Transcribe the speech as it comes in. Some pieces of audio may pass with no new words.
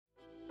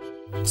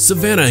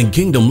Savannah and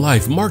Kingdom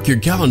Life, mark your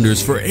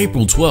calendars for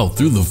April 12th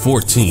through the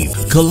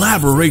 14th.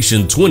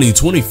 Collaboration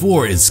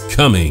 2024 is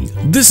coming.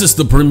 This is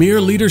the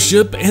premier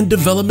leadership and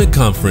development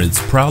conference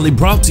proudly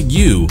brought to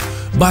you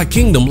by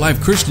Kingdom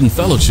Life Christian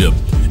Fellowship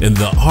and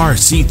the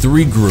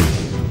RC3 Group.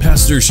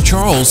 Pastors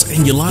Charles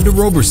and Yolanda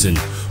Roberson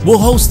will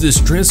host this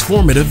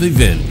transformative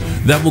event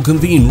that will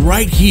convene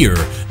right here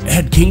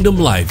at Kingdom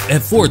Life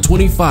at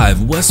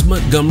 425 West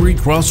Montgomery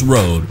Cross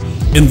Road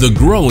in the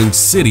growing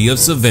city of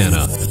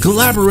Savannah.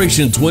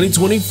 Collaboration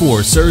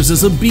 2024 serves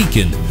as a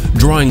beacon,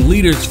 drawing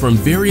leaders from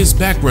various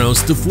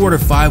backgrounds to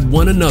fortify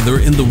one another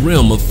in the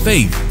realm of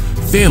faith,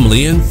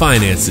 family, and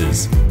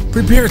finances.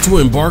 Prepare to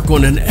embark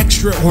on an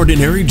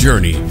extraordinary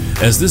journey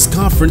as this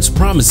conference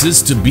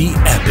promises to be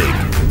epic.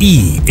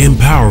 E.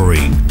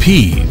 Empowering.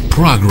 P.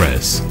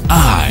 Progress.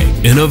 I.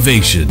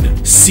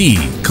 Innovation. C.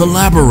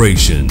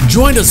 Collaboration.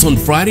 Join us on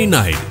Friday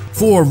night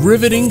for a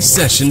riveting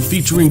session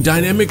featuring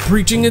dynamic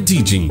preaching and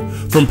teaching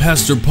from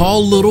Pastor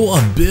Paul Little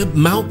of Bibb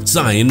Mount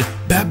Zion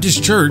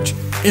Baptist Church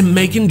in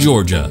Macon,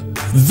 Georgia.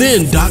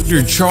 Then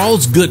Dr.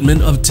 Charles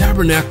Goodman of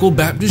Tabernacle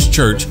Baptist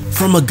Church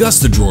from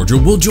Augusta, Georgia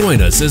will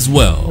join us as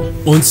well.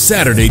 On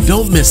Saturday,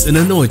 don't miss an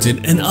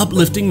anointed and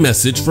uplifting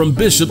message from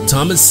Bishop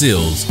Thomas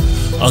Sills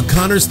of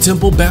Connors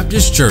Temple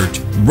Baptist Church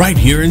right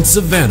here in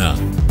Savannah,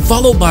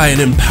 followed by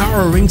an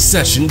empowering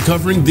session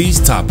covering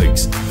these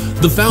topics: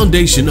 the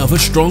foundation of a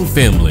strong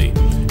family,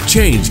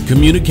 change,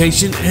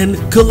 communication, and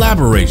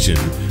collaboration,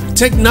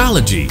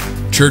 technology,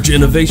 church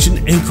innovation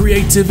and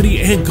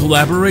creativity and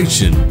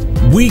collaboration.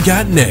 We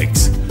got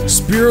next,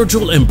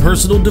 spiritual and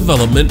personal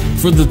development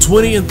for the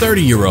 20 and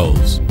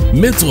 30-year-olds,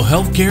 mental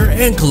health care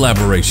and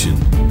collaboration,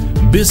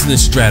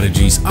 business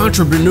strategies,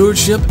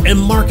 entrepreneurship, and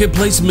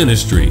marketplace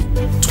ministry,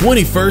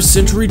 21st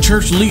century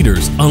church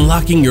leaders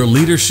unlocking your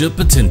leadership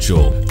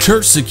potential,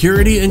 church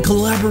security and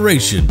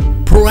collaboration,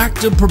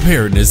 proactive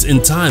preparedness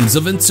in times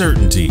of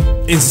uncertainty.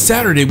 And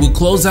Saturday will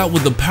close out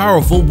with a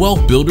powerful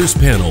Wealth Builders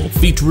panel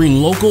featuring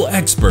local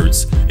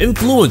experts,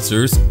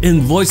 influencers,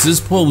 and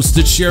voices poised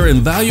to share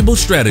invaluable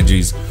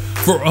strategies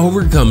for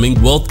overcoming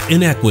wealth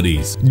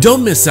inequities.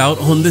 Don't miss out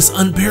on this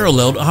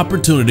unparalleled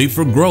opportunity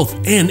for growth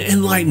and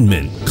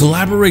enlightenment.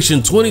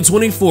 Collaboration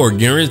 2024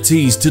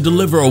 guarantees to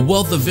deliver a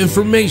wealth of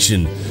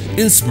information,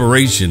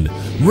 inspiration,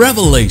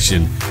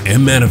 revelation,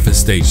 and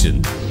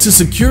manifestation. To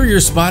secure your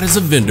spot as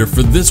a vendor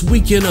for this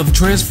weekend of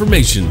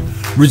transformation,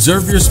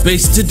 reserve your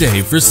space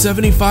today for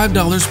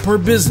 $75 per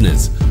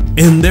business.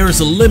 And there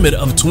is a limit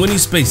of 20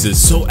 spaces,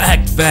 so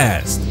act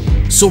fast.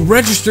 So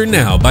register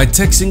now by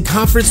texting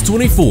Conference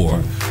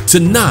 24 to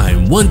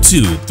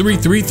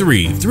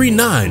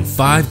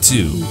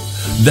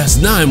 912-333-3952. That's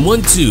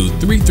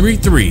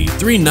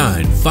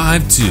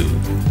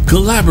 912-333-3952.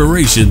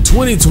 Collaboration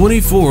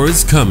 2024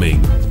 is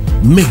coming.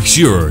 Make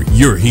sure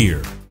you're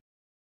here.